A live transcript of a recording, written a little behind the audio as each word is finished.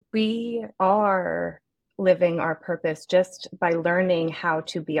We are living our purpose just by learning how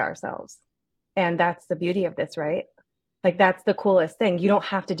to be ourselves. And that's the beauty of this, right? Like, that's the coolest thing. You don't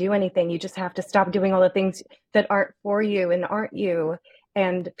have to do anything. You just have to stop doing all the things that aren't for you and aren't you,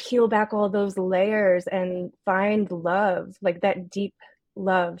 and peel back all those layers and find love, like that deep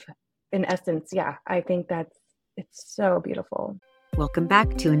love in essence. Yeah, I think it's so beautiful. Welcome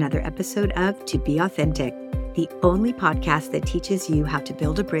back to another episode of To Be Authentic, the only podcast that teaches you how to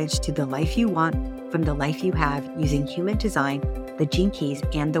build a bridge to the life you want from the life you have using human design, the gene keys,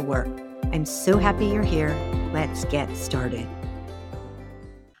 and the work. I'm so happy you're here. Let's get started.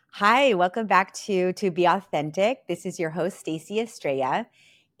 Hi, welcome back to Be Authentic. This is your host, Stacey Estrella,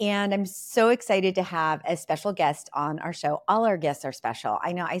 and I'm so excited to have a special guest on our show. All our guests are special.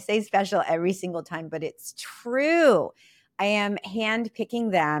 I know I say special every single time, but it's true. I am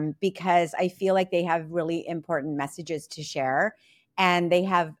handpicking them because I feel like they have really important messages to share, and they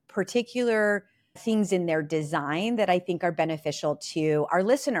have particular things in their design that I think are beneficial to our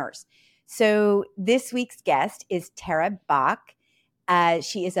listeners. So this week's guest is Tara Bach.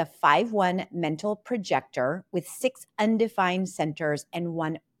 She is a 5-1 mental projector with 6 undefined centers and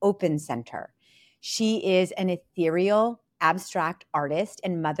 1 open center. She is an ethereal, abstract artist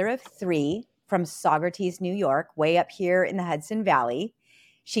and mother of 3 from Saugerties, New York, way up here in the Hudson Valley.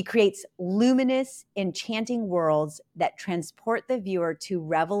 She creates luminous, enchanting worlds that transport the viewer to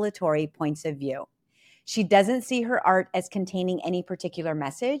revelatory points of view. She doesn't see her art as containing any particular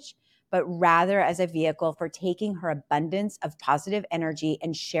message, but rather as a vehicle for taking her abundance of positive energy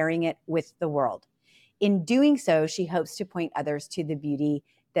and sharing it with the world. In doing so, she hopes to point others to the beauty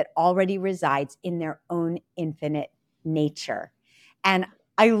that already resides in their own infinite nature. And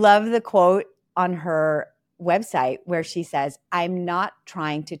I love the quote on her website where she says, "I'm not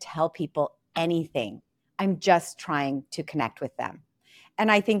trying to tell people anything. I'm just trying to connect with them." And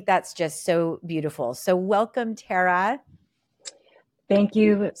I think that's just so beautiful. So welcome, Tara. Thank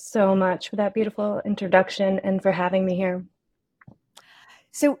you so much for that beautiful introduction and for having me here.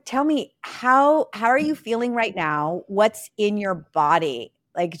 So tell me, how are you feeling right now? What's in your body?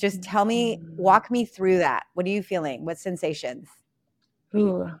 Like, just tell me, walk me through that. What are you feeling? What sensations?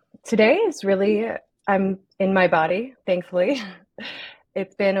 Ooh, today is really, I'm in my body, thankfully.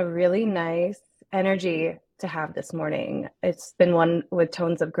 It's been a really nice energy to have this morning. It's been one with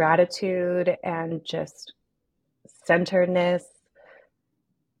tones of gratitude and just centeredness.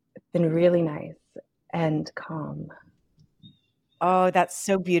 It's been really nice and calm. Oh, that's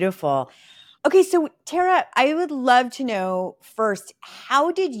so beautiful. Okay, so Tara, I would love to know first,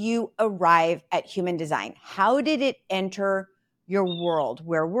 how did you arrive at human design? How did it enter your world?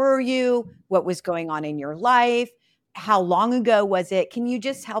 Where were you? What was going on in your life? How long ago was it? Can you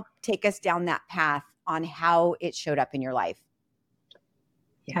just help take us down that path on how it showed up in your life?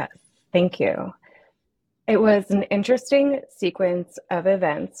 Yes, thank you. It was an interesting sequence of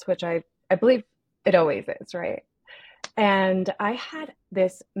events, which I believe it always is, right? And I had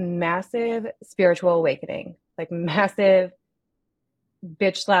this massive spiritual awakening, like massive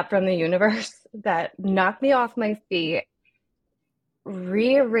bitch slap from the universe that knocked me off my feet,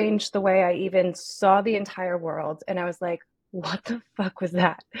 rearranged the way I even saw the entire world. And I was like, what the fuck was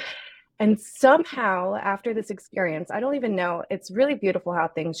that? And somehow after this experience, I don't even know, it's really beautiful how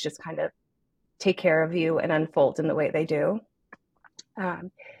things just kind of take care of you and unfold in the way they do.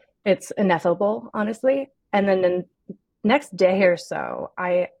 It's ineffable, honestly. And then the next day or so,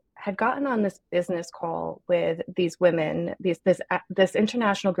 I had gotten on this business call with these women, this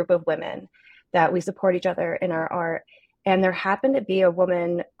international group of women that we support each other in our art. And there happened to be a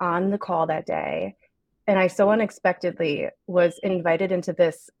woman on the call that day. And I so unexpectedly was invited into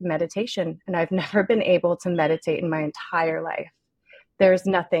this meditation. And I've never been able to meditate in my entire life. There's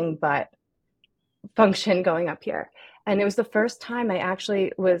nothing but function going up here. And it was the first time I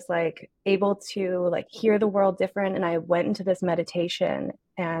actually was like able to like hear the world different. And I went into this meditation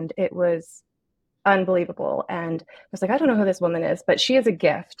and it was unbelievable. And I was like, I don't know who this woman is, but she is a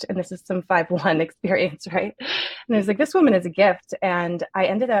gift. And this is some 5-1 experience, right? And I was like, this woman is a gift. And I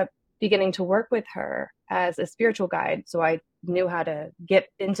ended up beginning to work with her as a spiritual guide. So I knew how to get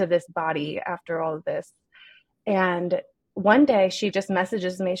into this body after all of this. And one day she just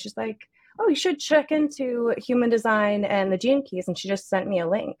messages me. She's like, oh, you should check into human design and the gene keys. And she just sent me a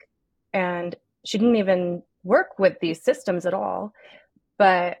link. And she didn't even work with these systems at all.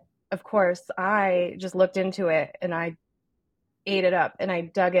 But of course, I just looked into it and I ate it up and I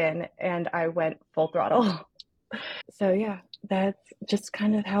dug in and I went full throttle. So yeah, that's just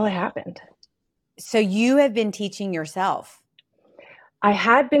kind of how it happened. So you have been teaching yourself. I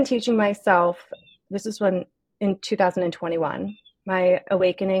had been teaching myself. This is when in 2021. My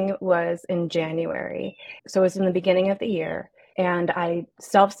awakening was in January. So it was in the beginning of the year. And I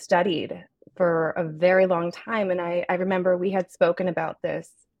self studied for a very long time. And I remember we had spoken about this,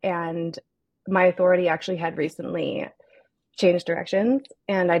 and my authority actually had recently changed directions.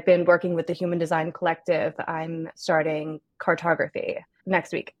 And I've been working with the Human Design Collective. I'm starting cartography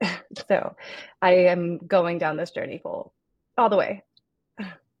next week. So I am going down this journey full all the way.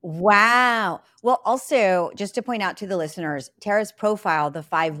 Wow. Well, also, just to point out to the listeners, Tara's profile, the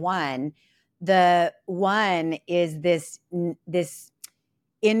 5-1, the one is this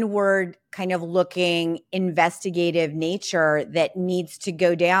inward kind of looking investigative nature that needs to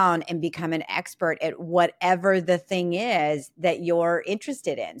go down and become an expert at whatever the thing is that you're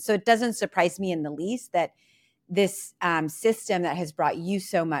interested in. So it doesn't surprise me in the least that this system that has brought you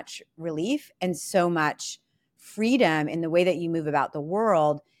so much relief and so much freedom in the way that you move about the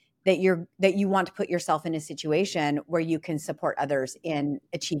world, that you want to put yourself in a situation where you can support others in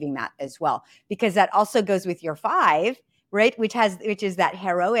achieving that as well, because that also goes with your 5, right, which is that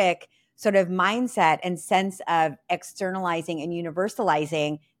heroic sort of mindset and sense of externalizing and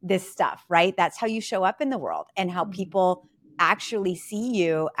universalizing this stuff, right? That's how you show up in the world, and how people actually see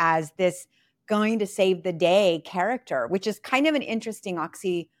you as this going to save the day character, which is kind of an interesting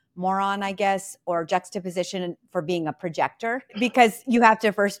oxymoron, I guess, or juxtaposition for being a projector, because you have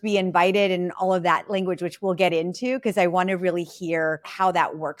to first be invited and all of that language, which we'll get into, because I want to really hear how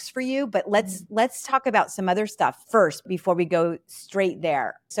that works for you. But let's talk about some other stuff first before we go straight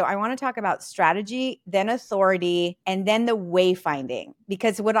there. So I want to talk about strategy, then authority, and then the wayfinding.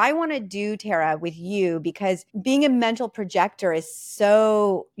 Because what I want to do, Tara, with you, because being a mental projector is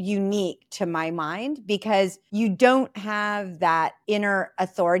so unique to my mind, because you don't have that inner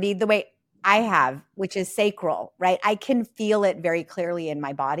authority the way I have, which is sacral, right? I can feel it very clearly in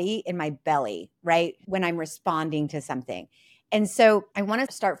my body, in my belly, right? When I'm responding to something. And so I want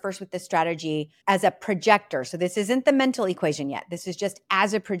to start first with the strategy as a projector. So this isn't the mental equation yet. This is just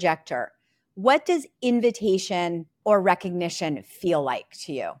as a projector. What does invitation or recognition feel like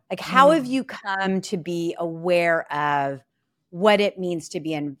to you? Like, how have you come to be aware of what it means to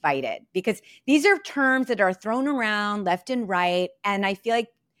be invited? Because these are terms that are thrown around left and right. And I feel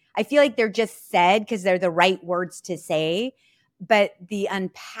like they're just said because they're the right words to say. But the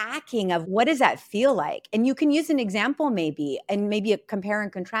unpacking of what does that feel like? And you can use an example maybe, and maybe a compare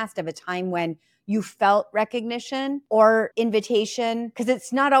and contrast of a time when you felt recognition or invitation, because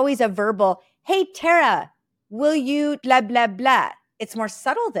it's not always a verbal, hey, Tara, will you blah, blah, blah. It's more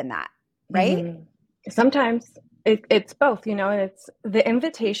subtle than that, right? Mm-hmm. Sometimes it's both, it's the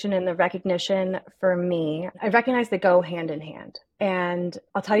invitation and the recognition for me. I recognize they go hand in hand. And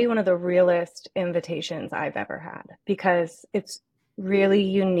I'll tell you one of the realest invitations I've ever had, because it's really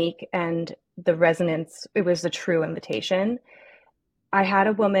unique, and the resonance, it was a true invitation. I had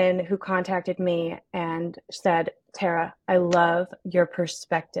a woman who contacted me and said, Tara, I love your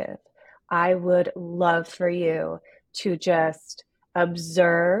perspective. I would love for you to just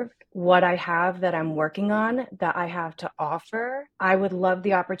observe what I have that I'm working on, that I have to offer. I would love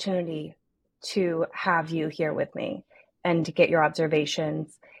the opportunity to have you here with me and to get your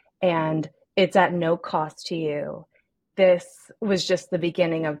observations. And it's at no cost to you. This was just the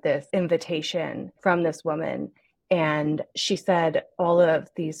beginning of this invitation from this woman. And she said all of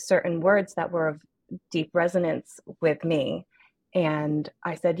these certain words that were of deep resonance with me. And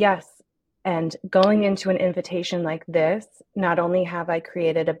I said, yes. And going into an invitation like this, not only have I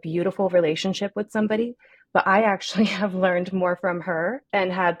created a beautiful relationship with somebody, but I actually have learned more from her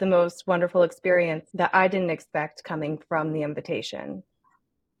and had the most wonderful experience that I didn't expect coming from the invitation.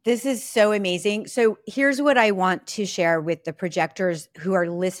 This is so amazing. So here's what I want to share with the projectors who are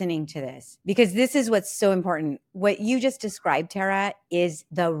listening to this, because this is what's so important. What you just described, Tara, is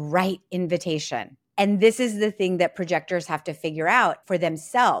the right invitation. And this is the thing that projectors have to figure out for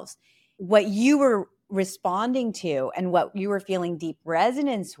themselves. What you were responding to and what you were feeling deep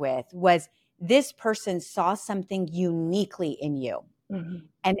resonance with was this person saw something uniquely in you.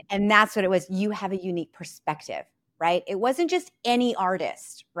 Mm-hmm. And that's what it was. You have a unique perspective, right? It wasn't just any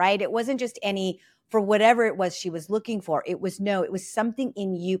artist, right? It wasn't just any, for whatever it was she was looking for. It was something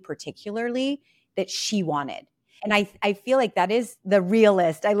in you particularly that she wanted. And I feel like that is the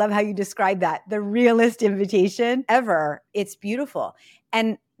realest. I love how you describe that, the realest invitation ever. It's beautiful.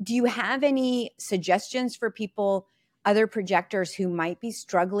 And do you have any suggestions for people, other projectors who might be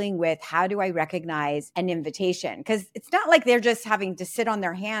struggling with, how do I recognize an invitation? Because it's not like they're just having to sit on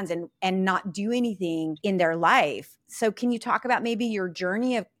their hands and not do anything in their life. So can you talk about maybe your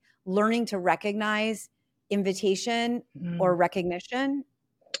journey of learning to recognize invitation or recognition?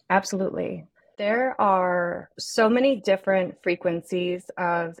 Absolutely. There are so many different frequencies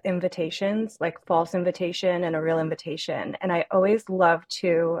of invitations, like false invitation and a real invitation. And I always love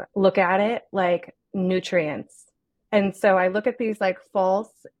to look at it like nutrients. And so I look at these like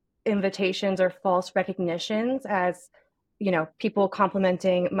false invitations or false recognitions as, people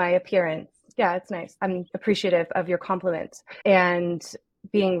complimenting my appearance. Yeah, it's nice. I'm appreciative of your compliment. And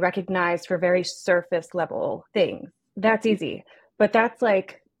being recognized for very surface level things. That's easy. But that's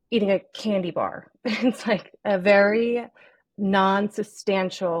like eating a candy bar. It's like a very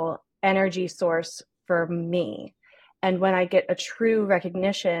non-substantial energy source for me. And when I get a true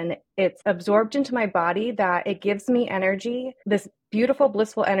recognition, it's absorbed into my body that it gives me energy, this beautiful,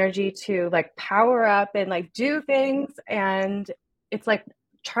 blissful energy to like power up and like do things. And it's like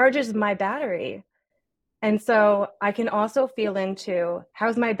charges my battery. And so I can also feel into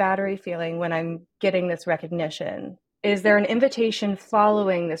how's my battery feeling when I'm getting this recognition? Is there an invitation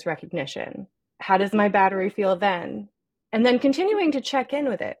following this recognition? How does my battery feel then? And then continuing to check in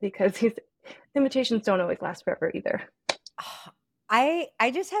with it because these invitations don't always last forever either.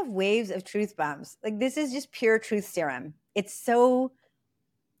 I just have waves of truth bombs. Like this is just pure truth serum. It's so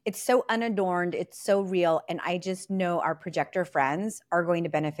unadorned, it's so real, and I just know our projector friends are going to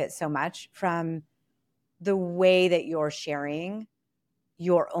benefit so much from the way that you're sharing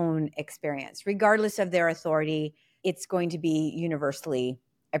your own experience. Regardless of their authority, it's going to be universally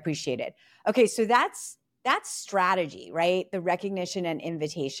appreciated. Okay, so that's strategy, right? The recognition and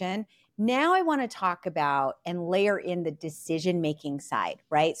invitation. Now I want to talk about and layer in the decision-making side,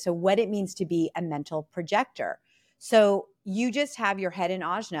 right? So what it means to be a mental projector. So you just have your head and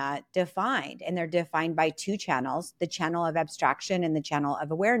ajna defined, and they're defined by two channels, the channel of abstraction and the channel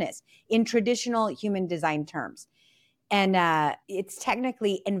of awareness in traditional human design terms. And it's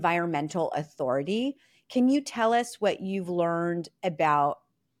technically environmental authority. Can you tell us what you've learned about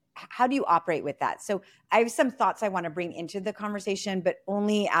how do you operate with that? So I have some thoughts I want to bring into the conversation, but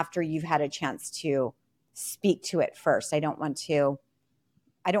only after you've had a chance to speak to it first. I don't want to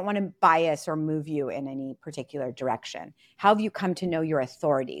bias or move you in any particular direction. How have you come to know your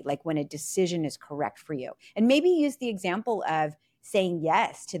authority? Like when a decision is correct for you, and maybe use the example of saying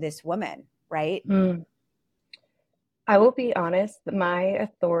yes to this woman, right? I will be honest, my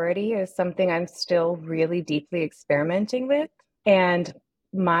authority is something I'm still really deeply experimenting with. And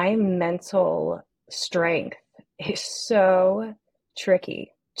my mental strength is so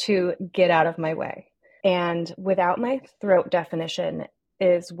tricky to get out of my way. And without my throat definition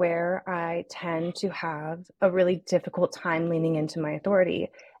is where I tend to have a really difficult time leaning into my authority.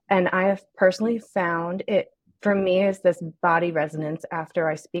 And I have personally found it for me is this body resonance after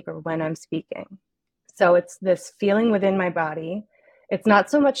I speak or when I'm speaking. So it's this feeling within my body. It's not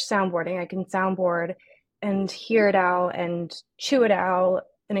so much soundboarding. I can soundboard and hear it out and chew it out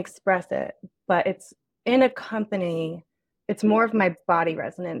and express it, but it's in a company, it's more of my body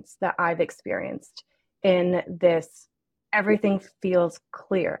resonance that I've experienced in this. Everything feels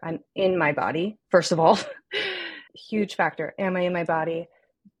clear. I'm in my body, first of all. Huge factor. Am I in my body?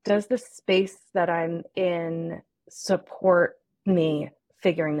 Does the space that I'm in support me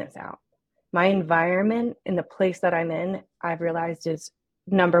figuring this out? My environment in the place that I'm in, I've realized is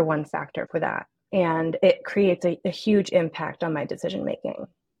number one factor for that. And it creates a huge impact on my decision making.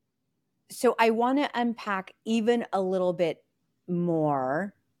 So I want to unpack even a little bit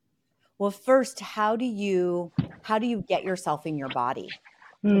more. Well, first, how do you get yourself in your body?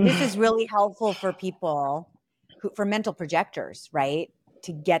 This is really helpful for people for mental projectors, right?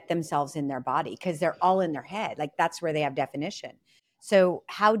 To get themselves in their body because they're all in their head. Like that's where they have definition. So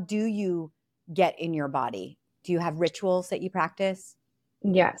how do you get in your body? Do you have rituals that you practice?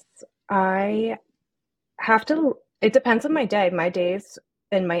 Yes, I have to. It depends on my day. My days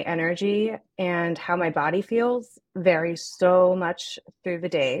and my energy and how my body feels vary so much through the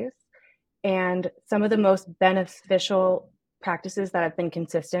days. And some of the most beneficial practices that have been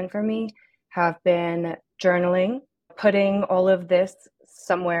consistent for me have been journaling, putting all of this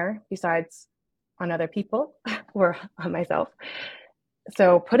somewhere besides on other people or on myself.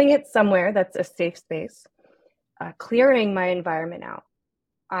 So putting it somewhere that's a safe space, clearing my environment out.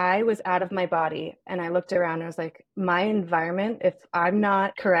 I was out of my body and I looked around and I was like, my environment, if I'm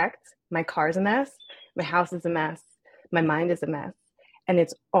not correct, my car's a mess, my house is a mess, my mind is a mess, and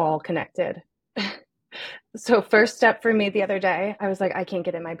it's all connected. So first step for me the other day, I was like, I can't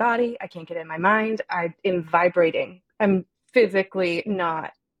get in my body. I can't get in my mind. I am vibrating. I'm physically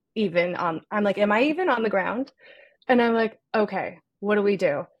not even on, I'm like, am I even on the ground? And I'm like, okay, what do we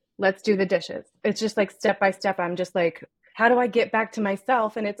do? Let's do the dishes. It's just like step by step. I'm just like, how do I get back to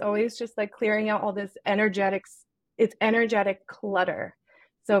myself? And it's always just like clearing out all this it's energetic clutter.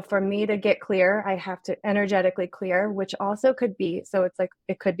 So for me to get clear, I have to energetically clear, which also could be, so it's like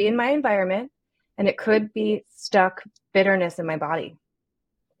it could be in my environment and it could be stuck bitterness in my body.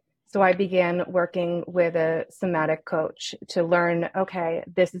 So I began working with a somatic coach to learn, okay,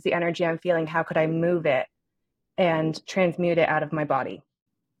 this is the energy I'm feeling. How could I move it and transmute it out of my body?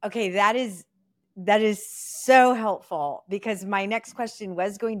 Okay, that is so helpful, because my next question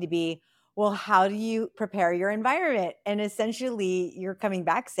was going to be, well, how do you prepare your environment? And essentially you're coming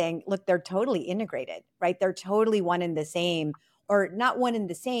back saying, look, they're totally integrated, right? They're totally one and the same, or not one and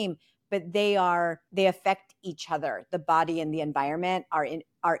the same, but they affect each other. The body and the environment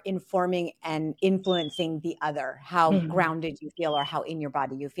are informing and influencing the other, how Mm-hmm. grounded you feel or how in your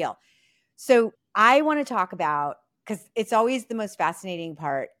body you feel. So I want to talk about, because it's always the most fascinating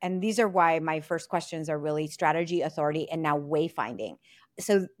part. And these are why my first questions are really strategy, authority, and now wayfinding.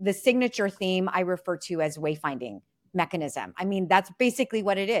 So the signature theme I refer to as wayfinding mechanism. I mean, that's basically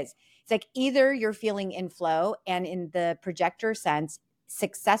what it is. It's like either you're feeling in flow and, in the projector sense,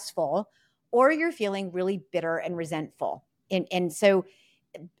 successful, or you're feeling really bitter and resentful. And so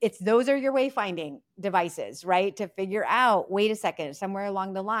it's, those are your wayfinding devices, right? To figure out, wait a second, somewhere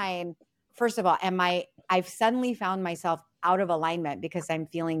along the line, first of all, I've suddenly found myself out of alignment because I'm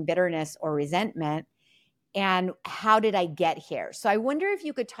feeling bitterness or resentment. And how did I get here? So I wonder if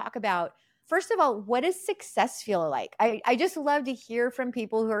you could talk about, first of all, what does success feel like? I just love to hear from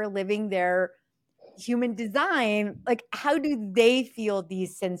people who are living their human design. Like, how do they feel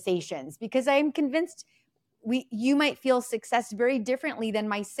these sensations? Because I'm convinced you might feel success very differently than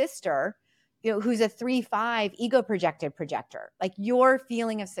my sister, who's a 3-5 ego projected projector. Like, your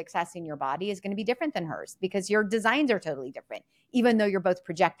feeling of success in your body is going to be different than hers because your designs are totally different, even though you're both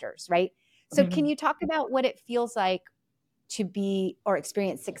projectors, right? So can Mm-hmm. you talk about what it feels like to be or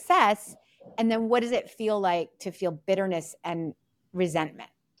experience success? And then what does it feel like to feel bitterness and resentment?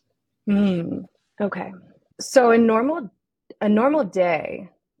 Mm. Okay. So a normal day,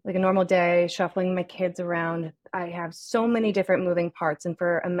 like a normal day, shuffling my kids around, I have so many different moving parts. And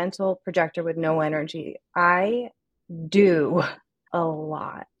for a mental projector with no energy, I do a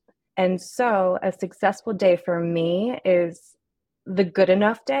lot. And so a successful day for me is the good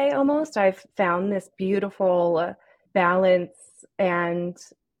enough day almost. I've found this beautiful balance and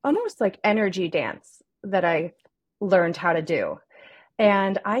almost like energy dance that I learned how to do.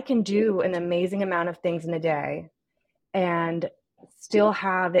 And I can do an amazing amount of things in a day and still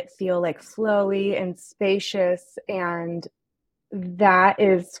have it feel like flowy and spacious. And that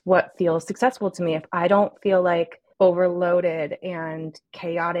is what feels successful to me. If I don't feel like overloaded and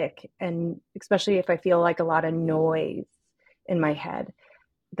chaotic, and especially if I feel like a lot of noise in my head,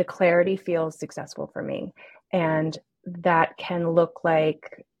 the clarity feels successful for me. And that can look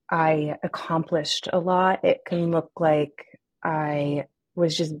like I accomplished a lot. It can look like I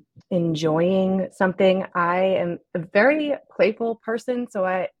was just enjoying something. I am a very playful person, so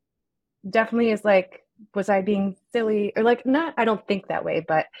I definitely is like, was I being silly or like not? I don't think that way,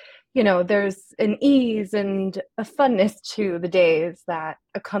 but there's an ease and a funness to the days that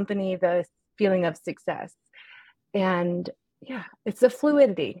accompany the feeling of success. And yeah, it's a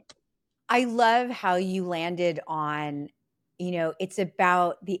fluidity. I love how you landed on, it's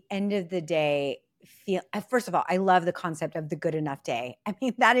about the end of the day. First of all, I love the concept of the good enough day. I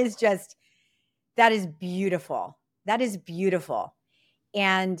mean, that is beautiful. That is beautiful.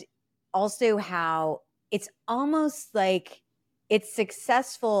 And also how it's almost like it's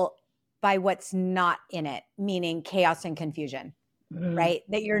successful by what's not in it, meaning chaos and confusion, Mm, right?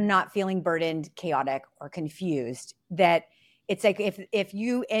 That you're not feeling burdened, chaotic, or confused. That it's like, if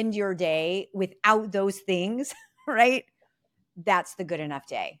you end your day without those things, right? That's the good enough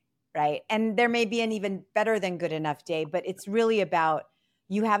day, right? And there may be an even better than good enough day, but it's really about,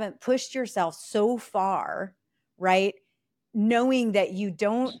 you haven't pushed yourself so far, right? Knowing that you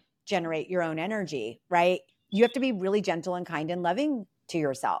don't generate your own energy, right? You have to be really gentle and kind and loving to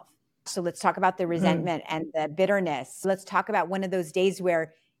yourself. So let's talk about the mm. resentment and the bitterness. Let's talk about one of those days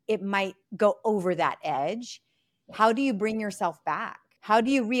where it might go over that edge. How do you bring yourself back? How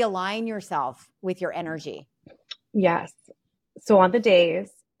do you realign yourself with your energy? Yes. So on the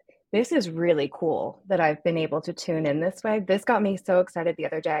days, this is really cool that I've been able to tune in this way. This got me so excited the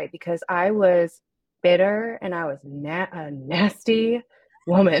other day because I was bitter and I was a nasty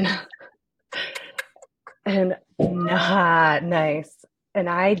woman and not nice. And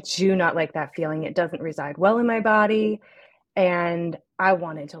I do not like that feeling. It doesn't reside well in my body. And I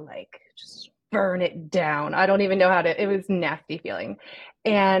wanted to like just burn it down. I don't even know how to, it was a nasty feeling.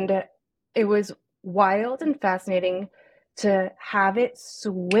 And it was wild and fascinating to have it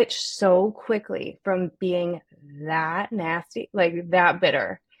switch so quickly from being that nasty, like that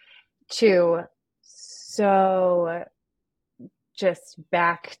bitter, to so just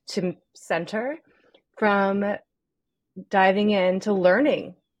back to center from diving into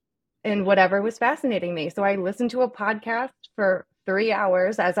learning and whatever was fascinating me. So I listened to a podcast for 3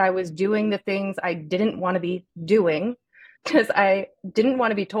 hours as I was doing the things I didn't want to be doing because I didn't want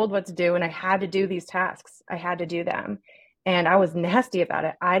to be told what to do. And I had to do these tasks, I had to do them. And I was nasty about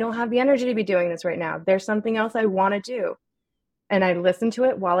it. I don't have the energy to be doing this right now. There's something else I want to do. And I listened to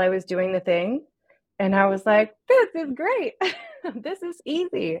it while I was doing the thing. And I was like, this is great. This is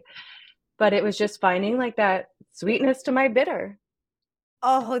easy. But it was just finding like that sweetness to my bitter.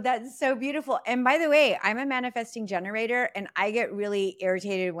 Oh, that's so beautiful. And by the way, I'm a manifesting generator and I get really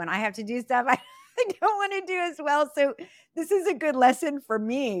irritated when I have to do stuff I don't want to do as well. So this is a good lesson for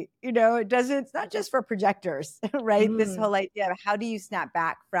me. It's not just for projectors, right? This Mm, whole idea of how do you snap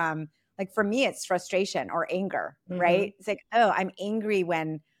back from, like, for me, it's frustration or anger, mm-hmm, right? It's like, oh, I'm angry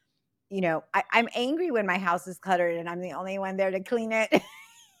when, I'm angry when my house is cluttered and I'm the only one there to clean it.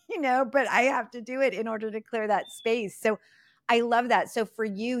 But I have to do it in order to clear that space. So I love that. So for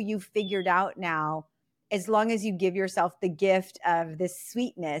you, you figured out now, as long as you give yourself the gift of this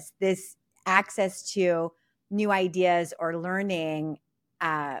sweetness, this access to new ideas or learning,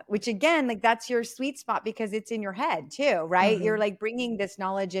 which again, like, that's your sweet spot because it's in your head too, right? You're mm-hmm, like bringing this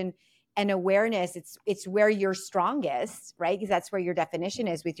knowledge and awareness. It's where you're strongest, right? Because that's where your definition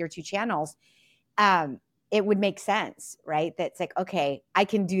is with your two channels. um, it would make sense, right? That's like, okay, I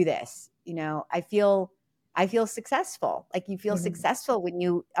can do this. I feel successful. Like, you feel mm-hmm, successful when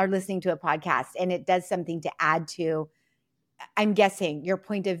you are listening to a podcast and it does something to add to, I'm guessing, your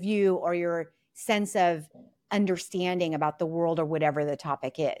point of view or your sense of understanding about the world or whatever the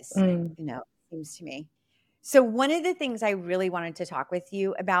topic is, mm, seems to me. So one of the things I really wanted to talk with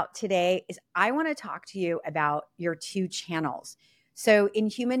you about today is I want to talk to you about your two channels. So in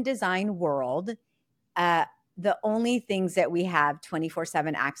human design world, uh, the only things that we have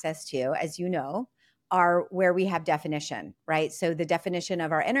 24/7 access to, as you know, are where we have definition, right? So the definition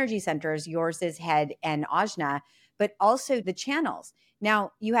of our energy centers, yours is head and ajna, but also the channels.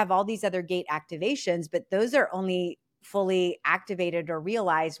 Now, you have all these other gate activations, but those are only fully activated or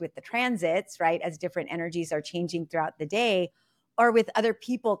realized with the transits, right? As different energies are changing throughout the day, or with other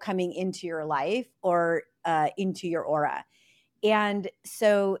people coming into your life or into your aura. And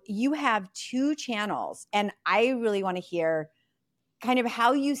so you have two channels, and I really want to hear kind of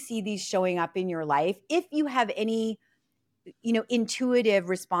how you see these showing up in your life. If you have any, intuitive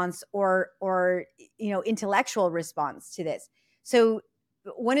response or intellectual response to this. So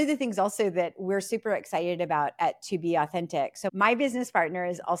one of the things also that we're super excited about at To Be Authentic. So my business partner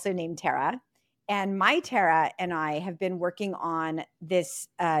is also named Tara. And my Tara and I have been working on this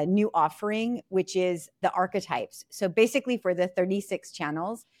new offering, which is the archetypes. So basically, for the 36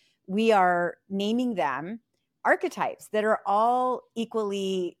 channels, we are naming them archetypes that are all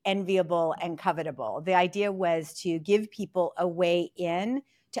equally enviable and covetable. The idea was to give people a way in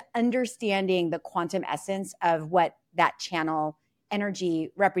to understanding the quantum essence of what that channel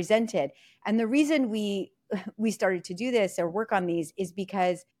energy represented. And the reason we started to do this or work on these is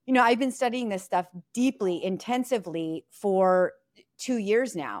because, I've been studying this stuff deeply, intensively for 2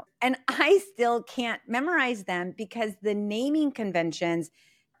 years now. And I still can't memorize them because the naming conventions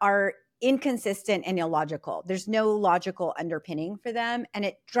are inconsistent and illogical. There's no logical underpinning for them. And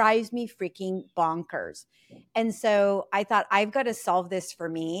it drives me freaking bonkers. And so I thought, I've got to solve this for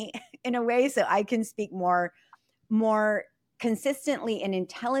me in a way so I can speak more consistently and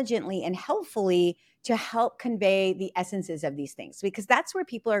intelligently and helpfully to help convey the essences of these things, because that's where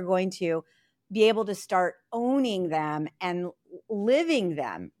people are going to be able to start owning them and living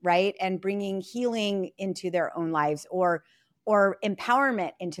them, right? And bringing healing into their own lives or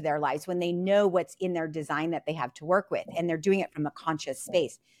empowerment into their lives when they know what's in their design that they have to work with, and they're doing it from a conscious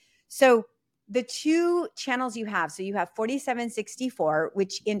space. So the two channels you have, so you have 4764,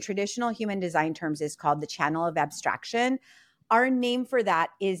 which in traditional human design terms is called the channel of abstraction. Our name for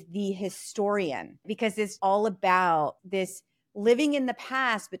that is the historian, because it's all about this living in the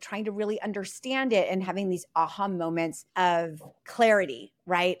past, but trying to really understand it and having these aha moments of clarity,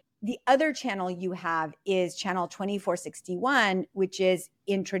 right? The other channel you have is channel 2461, which is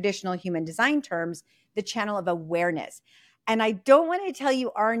in traditional human design terms, the channel of awareness. And I don't want to tell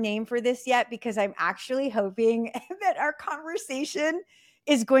you our name for this yet, because I'm actually hoping that our conversation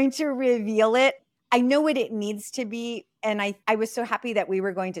is going to reveal it. I know what it needs to be. And I was so happy that we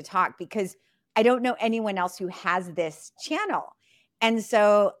were going to talk, because I don't know anyone else who has this channel. And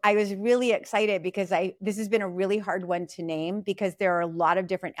so I was really excited because this has been a really hard one to name because there are a lot of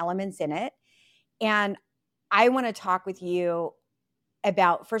different elements in it. And I want to talk with you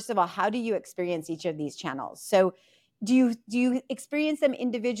about, first of all, how do you experience each of these channels? So do you experience them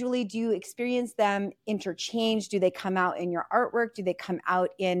individually? Do you experience them interchange? Do they come out in your artwork? Do they come out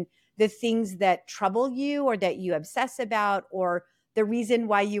in the things that trouble you or that you obsess about, or the reason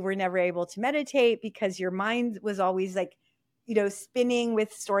why you were never able to meditate because your mind was always like, spinning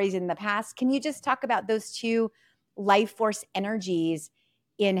with stories in the past? Can you just talk about those two life force energies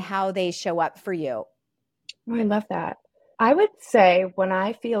in how they show up for you? Oh, I love that. I would say when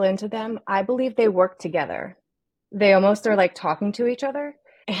I feel into them, I believe they work together. They almost are like talking to each other.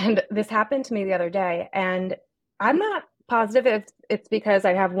 And this happened to me the other day. And I'm not positive if it's because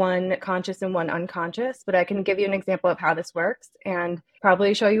I have one conscious and one unconscious, but I can give you an example of how this works and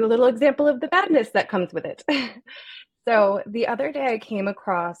probably show you a little example of the badness that comes with it. So the other day, I came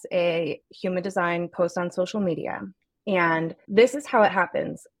across a human design post on social media, and this is how it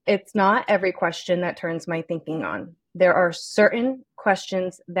happens. It's not every question that turns my thinking on. There are certain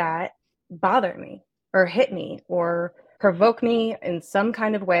questions that bother me or hit me or provoke me in some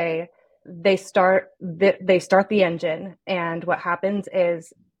kind of way. They start the engine, and what happens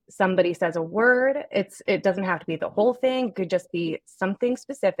is somebody says a word. It doesn't have to be the whole thing. It could just be something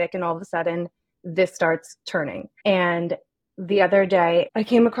specific, and all of a sudden this starts turning. And the other day, I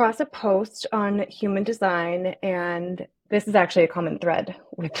came across a post on human design, and this is actually a common thread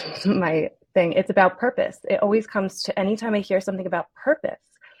with my thing. It's about purpose. It always comes to anytime I hear something about purpose.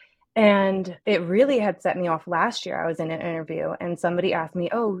 And it really had set me off last year. I was in an interview and somebody asked me,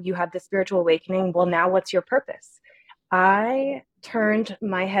 "Oh, you had this spiritual awakening. Well, now what's your purpose?" I turned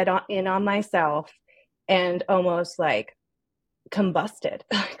my head in on myself and almost like combusted.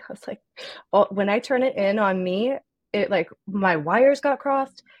 I was like, oh, when I turn it in on me, it like my wires got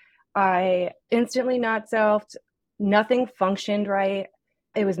crossed. I instantly not selfed. Nothing functioned right.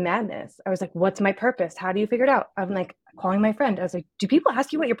 It was madness. I was like, what's my purpose? How do you figure it out? I'm like calling my friend. I was like, do people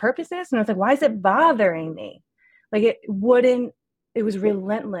ask you what your purpose is? And I was like, why is it bothering me? Like it was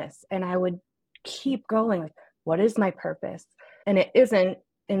relentless. And I would keep going, like, what is my purpose? And it isn't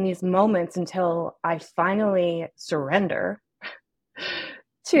in these moments until I finally surrender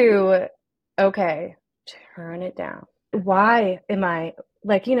to, okay, turn it down. Why am I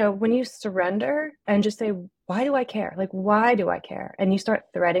like, when you surrender and just say, why do I care? Like, why do I care? And you start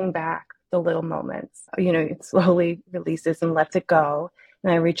threading back the little moments, it slowly releases and lets it go.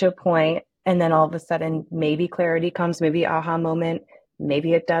 And I reach a point, and then all of a sudden, maybe clarity comes, maybe aha moment,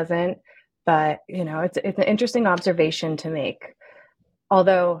 maybe it doesn't. But, it's an interesting observation to make.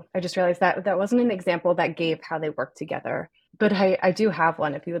 Although I just realized that that wasn't an example that gave how they work together. But I do have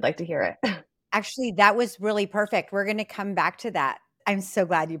one if you would like to hear it. Actually, that was really perfect. We're going to come back to that. I'm so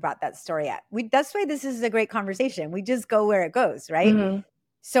glad you brought that story up. That's why this is a great conversation. We just go where it goes, right? Mm-hmm.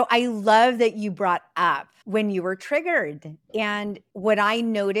 So I love that you brought up when you were triggered. And what I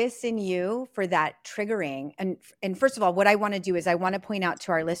notice in you for that triggering, and first of all, what I want to do is I want to point out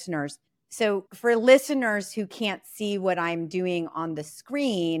to our listeners. So for listeners who can't see what I'm doing on the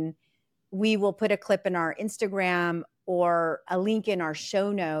screen, we will put a clip in our Instagram or a link in our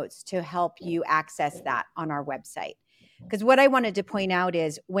show notes to help you access that on our website. Because what I wanted to point out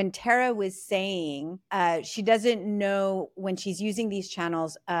is when Tara was saying she doesn't know when she's using these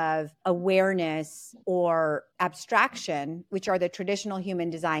channels of awareness or abstraction, which are the traditional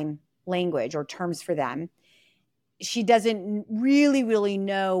human design language or terms for them, she doesn't really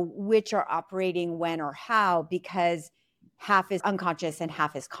know which are operating when or how, because half is unconscious and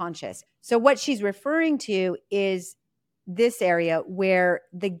half is conscious. So what she's referring to is this area where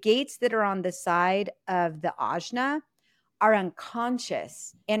the gates that are on the side of the ajna are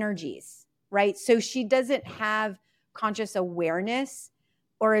unconscious energies, right? So she doesn't have conscious awareness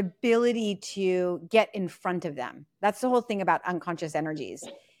or ability to get in front of them. That's the whole thing about unconscious energies.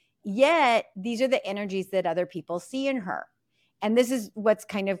 Yet these are the energies that other people see in her. And this is what's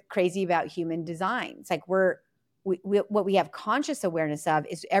kind of crazy about human design. It's like what we have conscious awareness of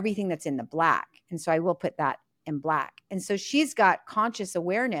is everything that's in the black. And so I will put that in black. And so she's got conscious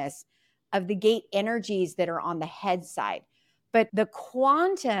awareness of the gate energies that are on the head side. But the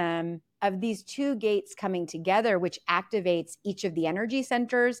quantum of these two gates coming together, which activates each of the energy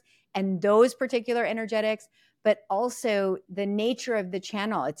centers and those particular energetics, but also the nature of the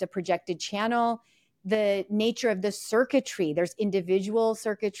channel. It's a projected channel. The nature of the circuitry, there's individual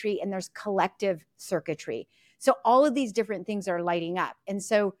circuitry and there's collective circuitry. So all of these different things are lighting up. And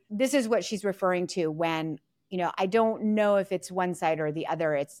so this is what she's referring to when, I don't know if it's one side or the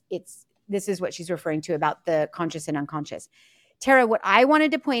other. This is what she's referring to about the conscious and unconscious. Tara, what I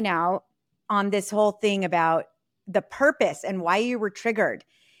wanted to point out on this whole thing about the purpose and why you were triggered,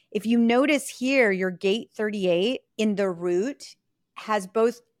 if you notice here, your gate 38 in the root has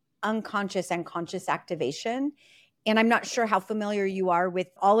both unconscious and conscious activation. And I'm not sure how familiar you are with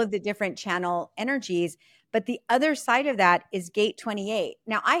all of the different channel energies, but the other side of that is gate 28.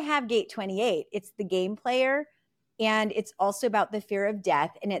 Now, I have gate 28. It's the game player, and it's also about the fear of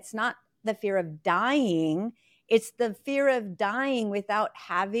death. And it's not the fear of dying, it's the fear of dying without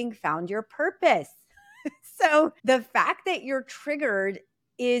having found your purpose. So the fact that you're triggered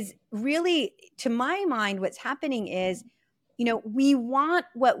is really, to my mind, what's happening is, we want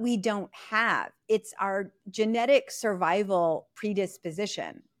what we don't have. It's our genetic survival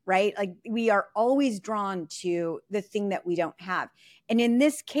predisposition, right? Like we are always drawn to the thing that we don't have. And in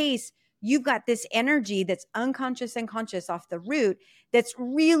this case, you've got this energy that's unconscious and conscious off the root that's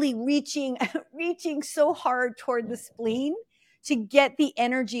really reaching so hard toward the spleen to get the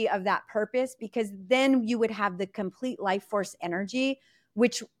energy of that purpose, because then you would have the complete life force energy,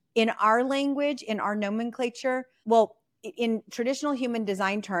 which in our language, in our nomenclature, well, in traditional human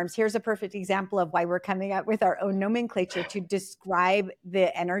design terms, here's a perfect example of why we're coming up with our own nomenclature to describe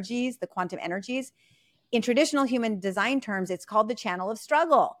the energies, the quantum energies. In traditional human design terms, it's called the channel of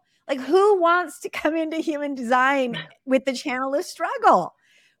struggle. Like, who wants to come into human design with the channel of struggle?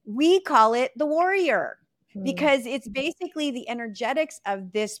 We call it the warrior, because it's basically the energetics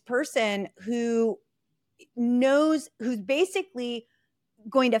of this person who's basically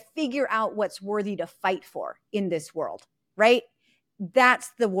going to figure out what's worthy to fight for in this world, right?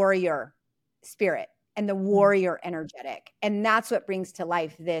 That's the warrior spirit and the warrior energetic. And that's what brings to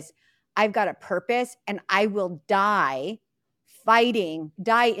life this, I've got a purpose and I will die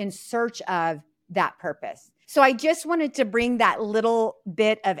in search of that purpose. So I just wanted to bring that little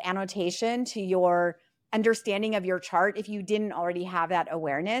bit of annotation to your understanding of your chart if you didn't already have that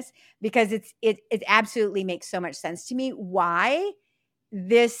awareness, because it absolutely makes so much sense to me why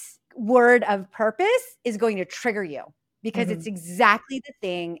this word of purpose is going to trigger you, because it's exactly the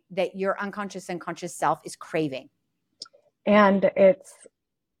thing that your unconscious and conscious self is craving. And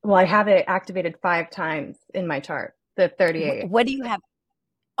I have it activated 5 times in my chart, the 38. What do you have?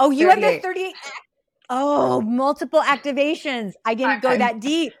 Oh, you 38. Have the 38. Oh, multiple activations. I didn't go that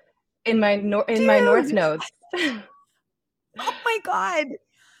deep. In my North nodes. Oh my God.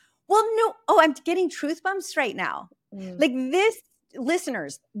 Well, no. Oh, I'm getting truth bumps right now. Like this,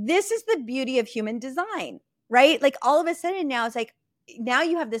 listeners, this is the beauty of human design, right? Like all of a sudden now it's like, now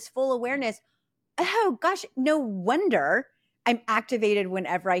you have this full awareness. Oh gosh, no wonder I'm activated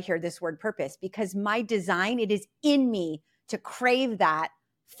whenever I hear this word purpose, because my design, it is in me to crave that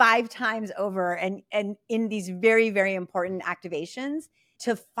 5 times over and in these very, very important activations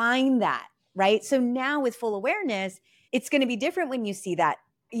to find that, right? So now with full awareness, it's going to be different when you see that.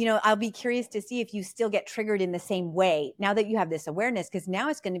 I'll be curious to see if you still get triggered in the same way now that you have this awareness, because now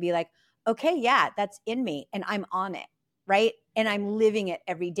it's going to be like, okay, yeah, that's in me and I'm on it, right? And I'm living it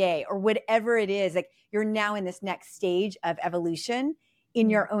every day, or whatever it is. Like you're now in this next stage of evolution in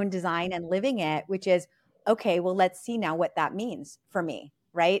your own design and living it, which is, okay, well, let's see now what that means for me,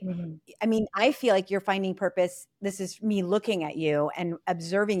 right? I mean, I feel like you're finding purpose. This is me looking at you and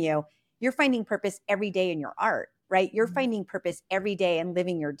observing you. You're finding purpose every day in your art, right? You're finding purpose every day and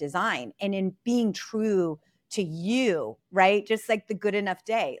living your design and in being true to you, right? Just like the good enough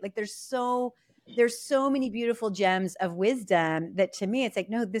day. Like there's so many beautiful gems of wisdom that to me, it's like,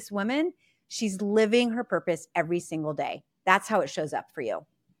 no, this woman, she's living her purpose every single day. That's how it shows up for you,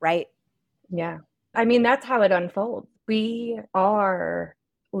 right? Yeah. I mean, that's how it unfolds. We are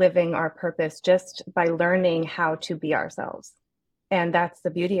living our purpose just by learning how to be ourselves. And that's the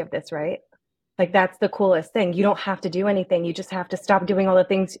beauty of this, right? Like that's the coolest thing. You don't have to do anything. You just have to stop doing all the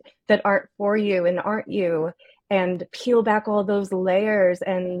things that aren't for you and aren't you, and peel back all those layers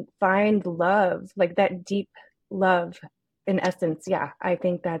and find love, like that deep love in essence. Yeah, I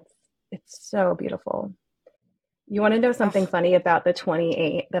think it's so beautiful. You want to know something funny about the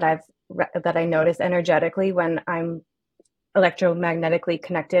 28 that I notice energetically when I'm electromagnetically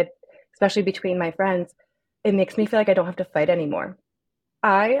connected, especially between my friends? It makes me feel like I don't have to fight anymore.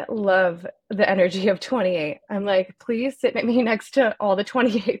 I love the energy of 28. I'm like, please sit me next to all the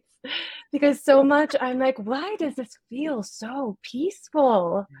 28s, because so much I'm like, why does this feel so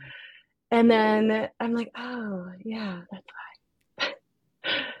peaceful? And then I'm like, oh yeah, that's why.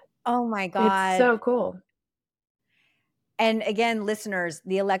 Oh my God. It's so cool. And again, listeners,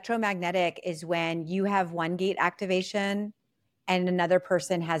 the electromagnetic is when you have one gate activation and another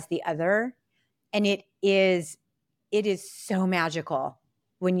person has the other. And it is so magical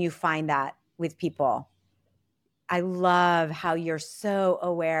when you find that with people. I love how you're so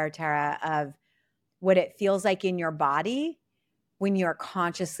aware, Tara, of what it feels like in your body when you're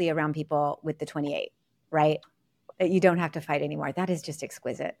consciously around people with the 28, right? That you don't have to fight anymore. That is just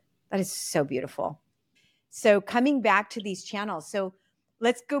exquisite. That is so beautiful. So coming back to these channels. So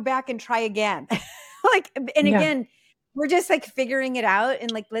let's go back and try again. Like, and Yeah. again, we're just like figuring it out.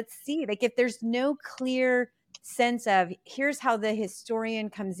 And like, let's see, like if there's no clear sense of here's how the historian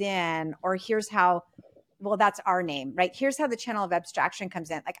comes in, or here's how, well, that's our name, right? Here's how the channel of abstraction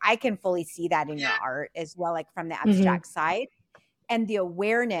comes in. Like I can fully see that in your art as well, like from the Hmm. abstract side and the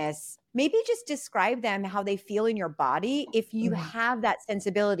awareness. Maybe just describe them, how they feel in your body. If you Hmm. have that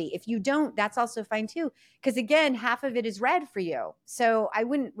sensibility, if you don't, that's also fine too. Because again, half of it is red for you. So I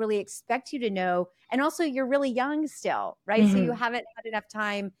wouldn't really expect you to know. And also you're really young still, right? So you Hmm. haven't had enough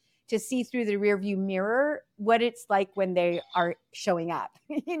time to see through the rearview mirror what it's like when they are showing up,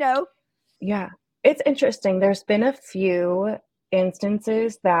 you know? Yeah. It's interesting. There's been a few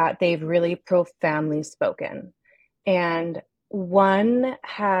instances that they've really profoundly spoken. And one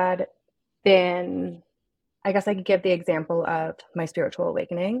had been, I guess I could give the example of my spiritual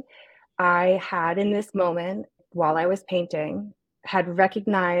awakening. I had in this moment while I was painting, had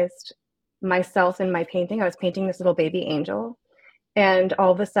recognized myself in my painting. I was painting this little baby angel. And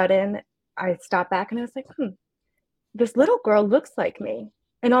all of a sudden, I stopped back and I was like, this little girl looks like me.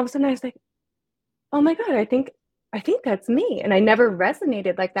 And all of a sudden, I was like, oh my God, I think that's me. And I never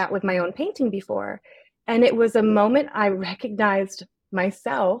resonated like that with my own painting before. And it was a moment I recognized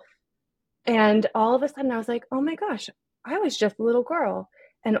myself. And all of a sudden, I was like, oh my gosh, I was just a little girl.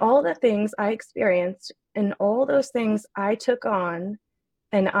 And all the things I experienced and all those things I took on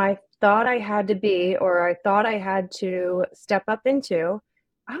and I thought I had to be, or I thought I had to step up into,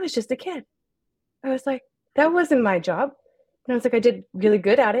 I was just a kid. I was like, that wasn't my job. And I was like, I did really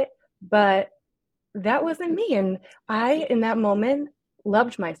good at it, but that wasn't me. And I, in that moment,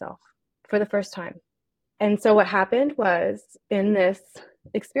 loved myself for the first time. And so what happened was in this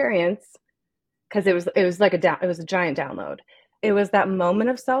experience, because it was like it was a giant download. It was that moment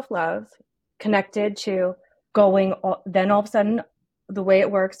of self-love connected to going, then all of a sudden, the way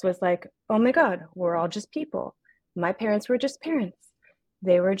it works was like, oh my God, we're all just people. My parents were just parents.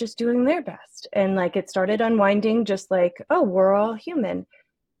 They were just doing their best. And like it started unwinding, just like, oh, we're all human.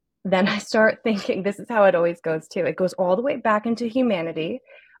 Then I start thinking this is how it always goes too. It goes all the way back into humanity.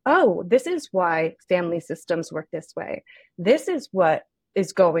 Oh, this is why family systems work this way. This is what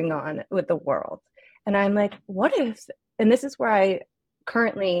is going on with the world. And I'm like, what if, and this is where I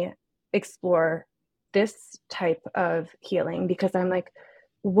currently explore this type of healing because I'm like,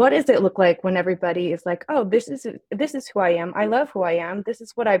 what does it look like when everybody is like, oh, this is who I am. I love who I am. This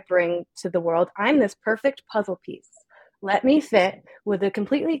is what I bring to the world. I'm this perfect puzzle piece. Let me fit with a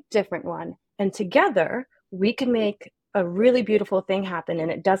completely different one. And together we can make a really beautiful thing happen.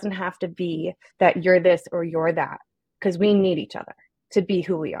 And it doesn't have to be that you're this or you're that, because we need each other to be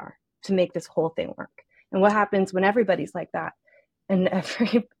who we are, to make this whole thing work. And what happens when everybody's like that and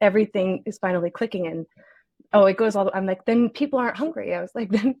everything is finally clicking and oh, it goes all, I'm like, then people aren't hungry. I was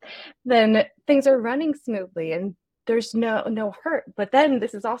like, then things are running smoothly and there's no hurt. But then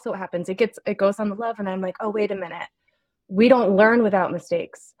this is also what happens. It goes on the love and I'm like, oh, wait a minute. We don't learn without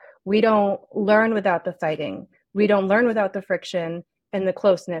mistakes. We don't learn without the fighting. We don't learn without the friction and the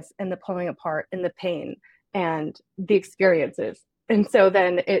closeness and the pulling apart and the pain and the experiences. And so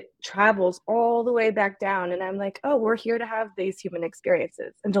then it travels all the way back down. And I'm like, oh, we're here to have these human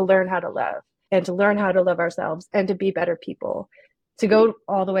experiences and to learn how to love and to learn how to love ourselves and to be better people, to go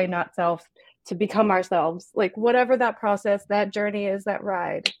all the way, not self, to become ourselves. Like whatever that process, that journey is, that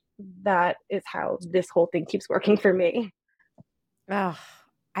ride, that is how this whole thing keeps working for me. Oh,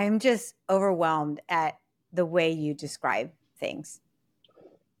 I'm just overwhelmed at the way you describe things.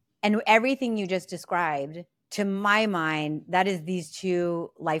 And everything you just described, to my mind, that is these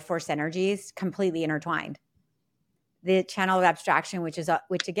two life force energies completely intertwined. The channel of abstraction, which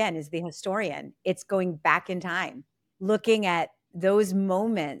again is the historian, it's going back in time, looking at those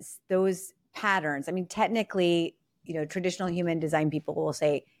moments, those patterns. I mean, technically, traditional human design people will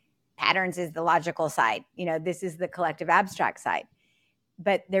say patterns is the logical side. This is the collective abstract side.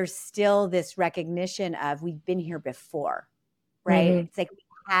 But there's still this recognition of we've been here before, right? Mm-hmm. It's like we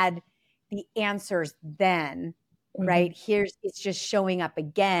had the answers then, Mm-hmm. right? It's just showing up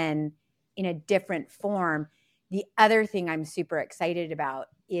again in a different form. The other thing I'm super excited about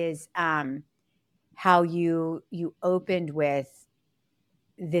is how you opened with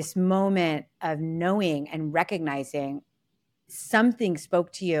this moment of knowing and recognizing something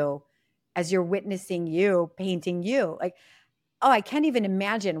spoke to you as you're witnessing you painting you. Like oh, I can't even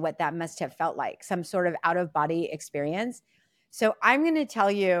imagine what that must have felt like, some sort of out of body experience. So I'm going to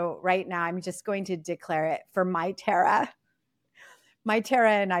tell you right now, I'm just going to declare it for my Tara. My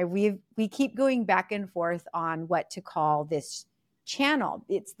Tara and I, we keep going back and forth on what to call this channel.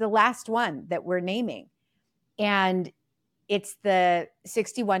 It's the last one that we're naming. And it's the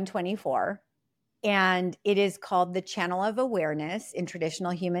 6124. And it is called the Channel of Awareness in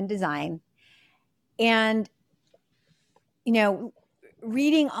Traditional Human Design. And, you know,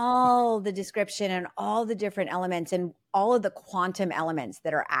 reading all the description and all the different elements and all of the quantum elements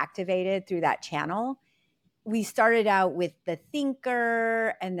that are activated through that channel, we started out with the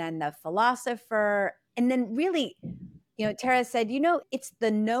thinker and then the philosopher. And then really, you know, Tara said, you know, it's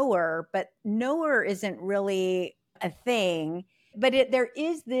the knower, but knower isn't really a thing. But there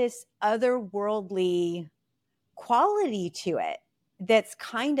is this otherworldly quality to it that's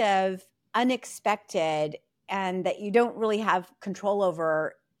kind of unexpected and that you don't really have control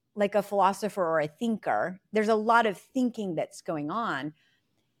over, like a philosopher or a thinker. There's a lot of thinking that's going on.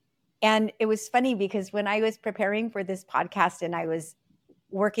 And it was funny because when I was preparing for this podcast and I was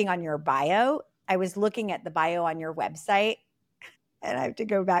working on your bio, I was looking at the bio on your website, and I have to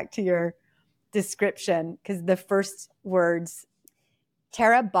go back to your description because the first words,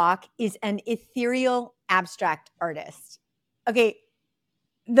 Tara Bach is an ethereal abstract artist. Okay,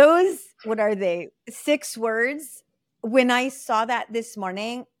 those, what are they? 6 words. When I saw that this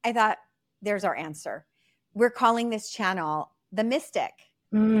morning, I thought, there's our answer. We're calling this channel the Mystic.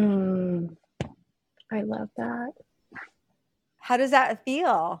 I love that. How does that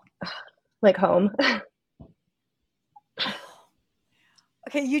feel? Like home.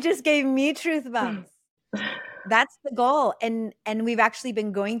 Okay, you just gave me truth bumps. That's the goal. And we've actually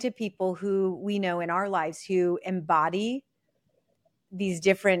been going to people who we know in our lives who embody these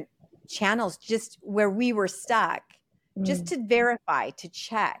different channels, just where we were stuck, just to verify, to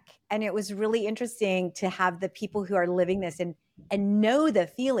check. And it was really interesting to have the people who are living this and know the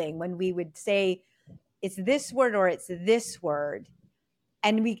feeling when we would say it's this word or it's this word.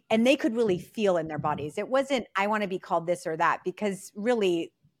 And they could really feel in their bodies. It wasn't, I want to be called this or that, because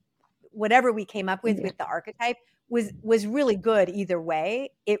really whatever we came up with the archetype was really good either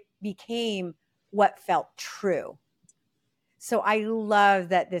way. It became what felt true. So I love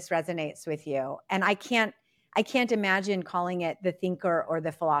that this resonates with you. And I can't imagine calling it the thinker or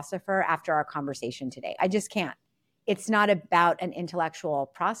the philosopher after our conversation today. I just can't. It's not about an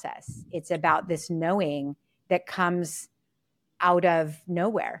intellectual process. It's about this knowing that comes out of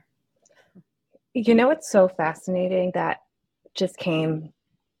nowhere. You know, what's so fascinating that just came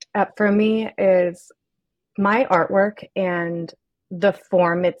up for me is my artwork and the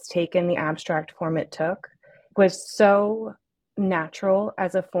form it's taken, the abstract form it took, was so natural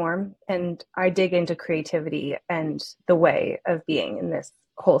as a form. And I dig into creativity and the way of being in this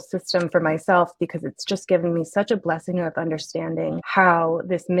whole system for myself, because it's just given me such a blessing of understanding how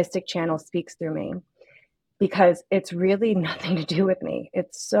this mystic channel speaks through me, because it's really nothing to do with me.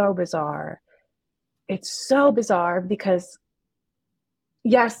 It's so bizarre. It's so bizarre because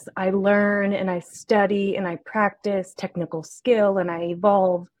yes, I learn and I study and I practice technical skill and I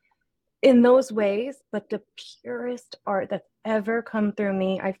evolve in those ways, but the purest art that's ever come through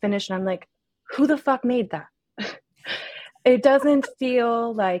me, I finish and I'm like, who the fuck made that? It doesn't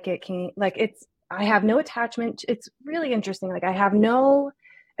feel like it can, like I have no attachment. It's really interesting. Like I have no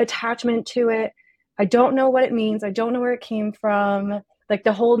attachment to it. I don't know what it means. I don't know where it came from. Like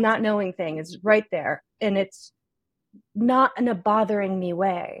the whole not knowing thing is right there. And it's not in a bothering me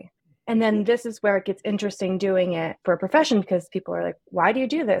way. And then this is where it gets interesting doing it for a profession, because people are like, why do you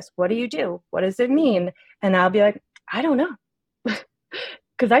do this? What do you do? What does it mean? And I'll be like, I don't know.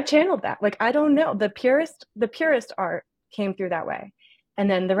 Because I channeled that. Like, I don't know. The purest art came through that way. And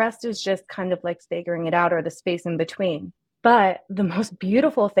then the rest is just kind of like figuring it out, or the space in between. But the most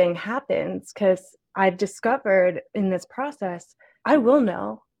beautiful thing happens because I've discovered in this process, I will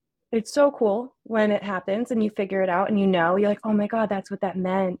know. It's so cool when it happens and you figure it out and you're like, oh my God, that's what that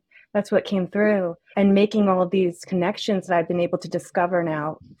meant. That's what came through. And making all of these connections that I've been able to discover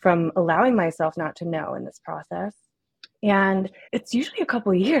now from allowing myself not to know in this process. And it's usually a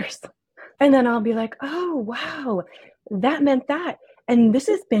couple of years. And then I'll be like, oh, wow, that meant that. And this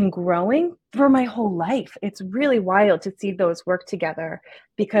has been growing for my whole life. It's really wild to see those work together,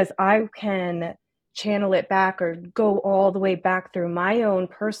 because I can channel it back or go all the way back through my own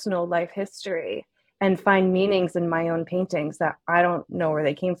personal life history and find meanings in my own paintings that I don't know where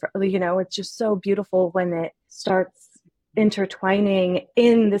they came from. You know, it's just so beautiful when it starts intertwining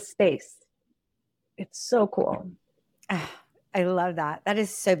in the space. It's so cool. I love that. That is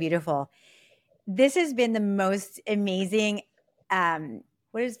so beautiful. This has been the most amazing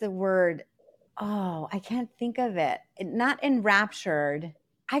what is the word? Oh, I can't think of it. Not enraptured.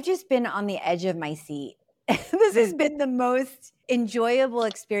 I've just been on the edge of my seat. This has been the most enjoyable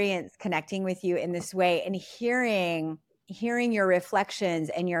experience connecting with you in this way and hearing your reflections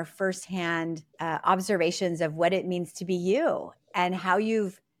and your firsthand observations of what it means to be you and how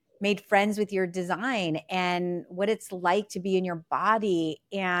you've made friends with your design and what it's like to be in your body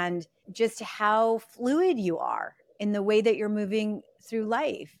and just how fluid you are in the way that you're moving through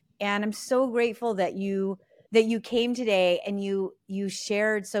life. And I'm so grateful that you came today and you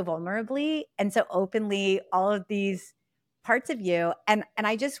shared so vulnerably and so openly all of these parts of you. And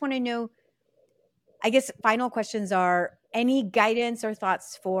I just want to know, I guess final questions are any guidance or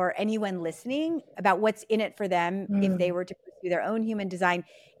thoughts for anyone listening about what's in it for them if they Mm. were to pursue their own human design,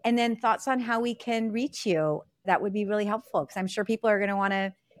 and then thoughts on how we can reach you. That would be really helpful because I'm sure people are going to want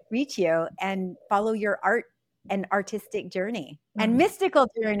to reach you and follow your art and artistic journey and Oh, mystical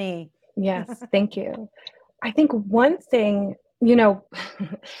journey. yes, thank you. I think one thing,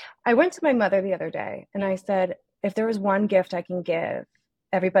 I went to my mother the other day and I said, if there was one gift I can give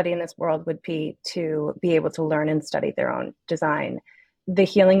everybody in this world would be to be able to learn and study their own design. The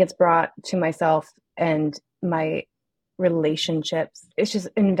healing it's brought to myself and my relationships, it's just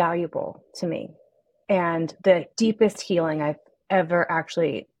invaluable to me. And the deepest healing I've ever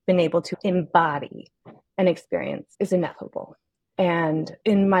actually been able to embody and experience is ineffable. And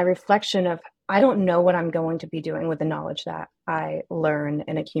in my reflection of, I don't know what I'm going to be doing with the knowledge that I learn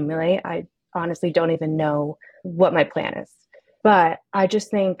and accumulate. I honestly don't even know what my plan is. But I just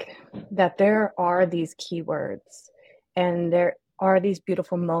think that there are these keywords and there are these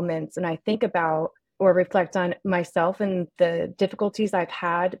beautiful moments. And I think about or reflect on myself and the difficulties I've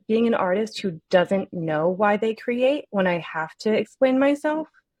had being an artist who doesn't know why they create when I have to explain myself,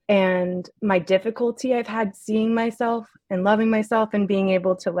 and my difficulty I've had seeing myself and loving myself and being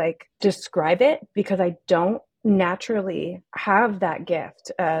able to like describe it because I don't naturally have that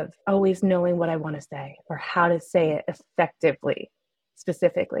gift of always knowing what I want to say or how to say it effectively,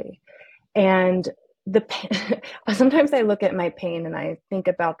 specifically. And the sometimes I look at my pain and I think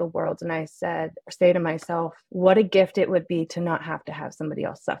about the world and I said or say to myself, what a gift it would be to not have somebody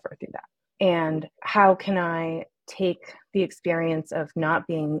else suffer through that. And how can I take the experience of not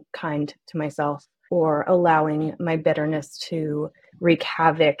being kind to myself or allowing my bitterness to wreak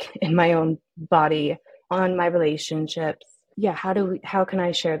havoc in my own body on my relationships? Yeah, how can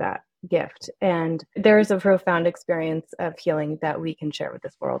I share that gift? And there is a profound experience of healing that we can share with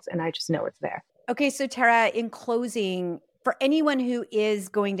this world, and I just know it's there. Okay, so Tara, in closing, for anyone who is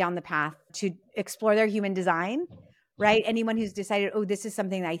going down the path to explore their human design, right? Anyone who's decided, oh, this is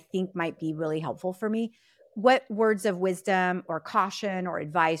something that I think might be really helpful for me, what words of wisdom or caution or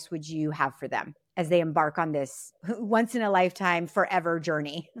advice would you have for them as they embark on this once in a lifetime, forever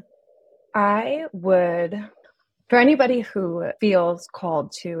journey? I would, for anybody who feels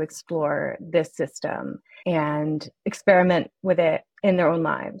called to explore this system and experiment with it in their own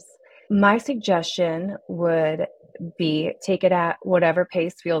lives, my suggestion would be take it at whatever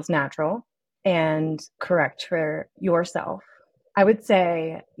pace feels natural and correct for yourself. I would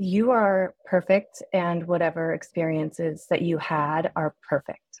say you are perfect, and whatever experiences that you had are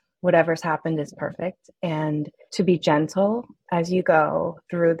perfect. Whatever's happened is perfect. And to be gentle as you go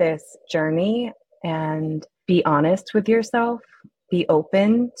through this journey and be honest with yourself, be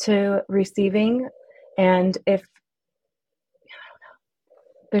open to receiving. And if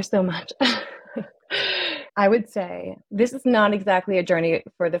there's so much, I would say this is not exactly a journey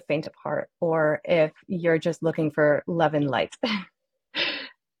for the faint of heart, or if you're just looking for love and light.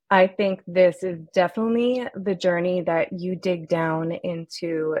 I think this is definitely the journey that you dig down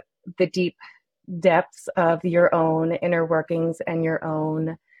into the deep depths of your own inner workings and your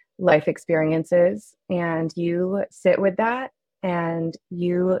own life experiences. And you sit with that and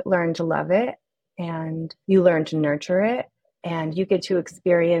you learn to love it and you learn to nurture it. And you get to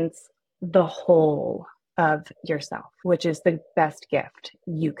experience the whole of yourself, which is the best gift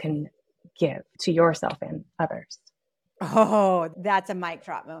you can give to yourself and others. Oh, that's a mic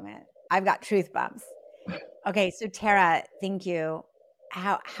drop moment. I've got truth bumps. Okay, so Tara, thank you.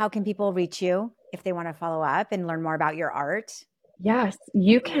 How can people reach you if they want to follow up and learn more about your art? Yes,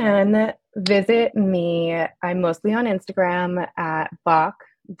 you can visit me. I'm mostly on Instagram at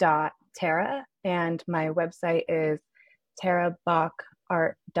bach.tara, and my website is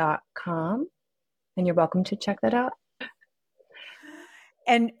tarabachart.com. And you're welcome to check that out.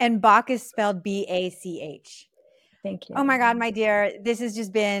 And Bach is spelled Bach. Thank you. Oh my God, my dear, this has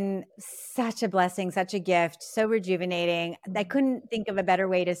just been such a blessing, such a gift, so rejuvenating. I couldn't think of a better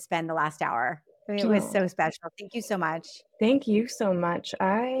way to spend the last hour It was Oh, so special. Thank you so much. thank you so much.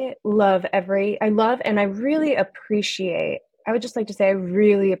 And I really appreciate, I would just like to say, I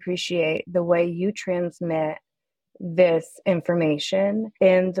really appreciate the way you transmit this information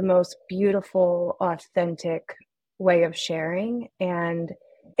in the most beautiful, authentic way of sharing. And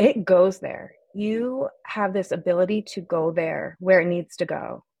it goes there. You have this ability to go there where it needs to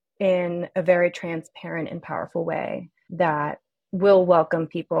go in a very transparent and powerful way that will welcome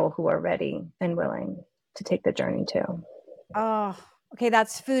people who are ready and willing to take the journey too. Oh, okay.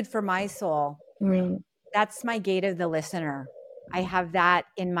 That's food for my soul. Mm, That's my gate of the listener. I have that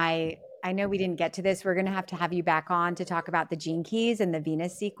in my, I know we didn't get to this. We're going to have you back on to talk about the gene keys and the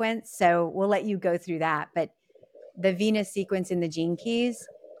Venus sequence. So we'll let you go through that. But the Venus sequence in the gene keys,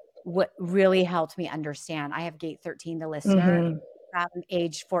 what really helped me understand. I have gate 13, the listener, mm-hmm, from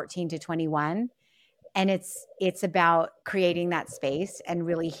age 14 to 21. And it's about creating that space and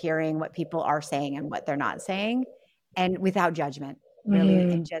really hearing what people are saying and what they're not saying, and without judgment, really.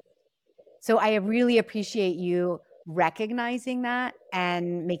 mm-hmm, And just so I really appreciate you recognizing that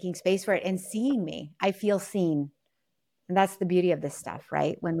and making space for it and seeing me. I feel seen. And that's the beauty of this stuff,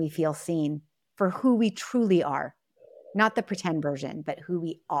 right? When we feel seen for who we truly are, not the pretend version, but who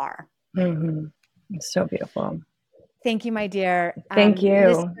we are. mm-hmm. It's so beautiful. Thank you, my dear. Thank you.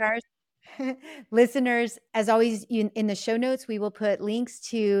 Listeners, listeners, as always, in the show notes, we will put links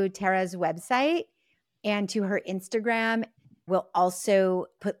to Tara's website and to her Instagram. We'll also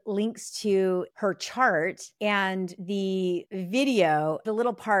put links to her chart and the video, the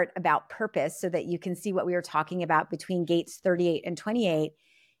little part about purpose, so that you can see what we were talking about between gates 38 and 28.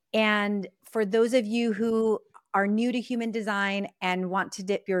 And for those of you who are new to human design and want to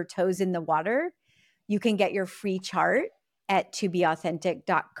dip your toes in the water, you can get your free chart at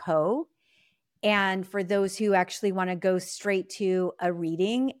tobeauthentic.co. And for those who actually want to go straight to a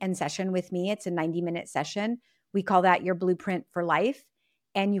reading and session with me, it's a 90-minute session. We call that your blueprint for life.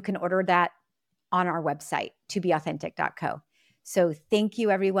 And you can order that on our website, tobeauthentic.co. So thank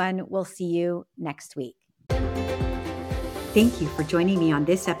you, everyone. We'll see you next week. Thank you for joining me on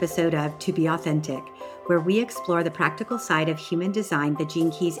this episode of To Be Authentic, where we explore the practical side of human design, the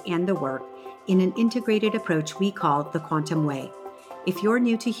gene keys, and the work in an integrated approach we call the Quantum Way. If you're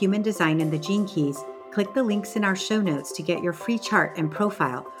new to human design and the gene keys, click the links in our show notes to get your free chart and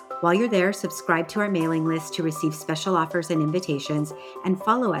profile. While you're there, subscribe to our mailing list to receive special offers and invitations, and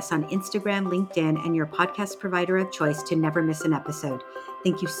follow us on Instagram, LinkedIn, and your podcast provider of choice to never miss an episode.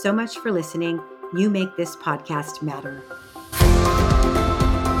 Thank you so much for listening. You make this podcast matter.